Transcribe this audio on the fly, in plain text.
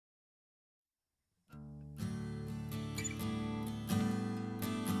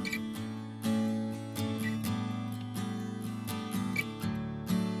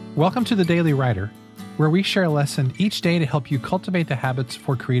Welcome to The Daily Writer, where we share a lesson each day to help you cultivate the habits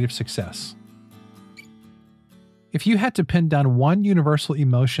for creative success. If you had to pin down one universal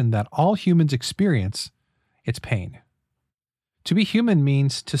emotion that all humans experience, it's pain. To be human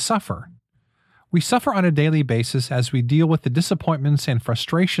means to suffer. We suffer on a daily basis as we deal with the disappointments and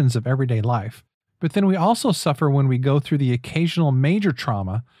frustrations of everyday life, but then we also suffer when we go through the occasional major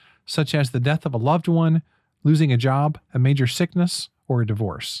trauma, such as the death of a loved one, losing a job, a major sickness, or a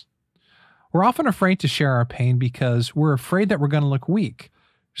divorce. We're often afraid to share our pain because we're afraid that we're going to look weak.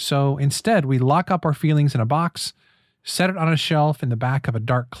 So instead, we lock up our feelings in a box, set it on a shelf in the back of a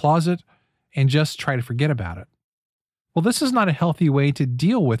dark closet, and just try to forget about it. Well, this is not a healthy way to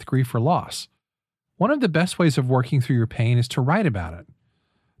deal with grief or loss. One of the best ways of working through your pain is to write about it.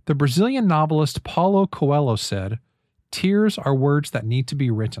 The Brazilian novelist Paulo Coelho said, "Tears are words that need to be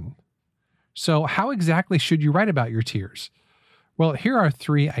written." So how exactly should you write about your tears? Well, here are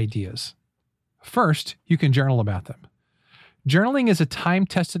 3 ideas. First, you can journal about them. Journaling is a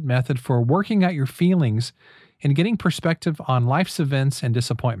time-tested method for working out your feelings and getting perspective on life's events and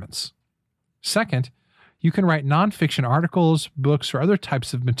disappointments. Second, you can write nonfiction articles, books, or other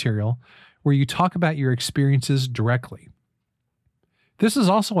types of material where you talk about your experiences directly. This is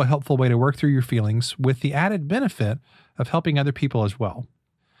also a helpful way to work through your feelings with the added benefit of helping other people as well.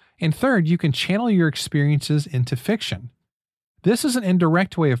 And third, you can channel your experiences into fiction. This is an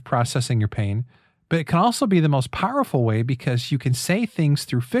indirect way of processing your pain, but it can also be the most powerful way because you can say things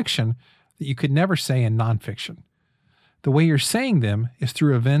through fiction that you could never say in nonfiction. The way you're saying them is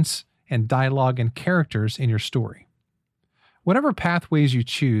through events and dialogue and characters in your story. Whatever pathways you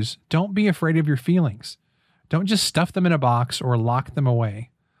choose, don't be afraid of your feelings. Don't just stuff them in a box or lock them away.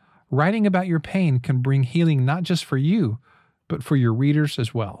 Writing about your pain can bring healing not just for you, but for your readers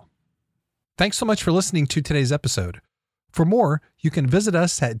as well. Thanks so much for listening to today's episode. For more, you can visit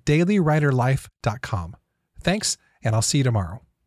us at dailywriterlife.com. Thanks, and I'll see you tomorrow.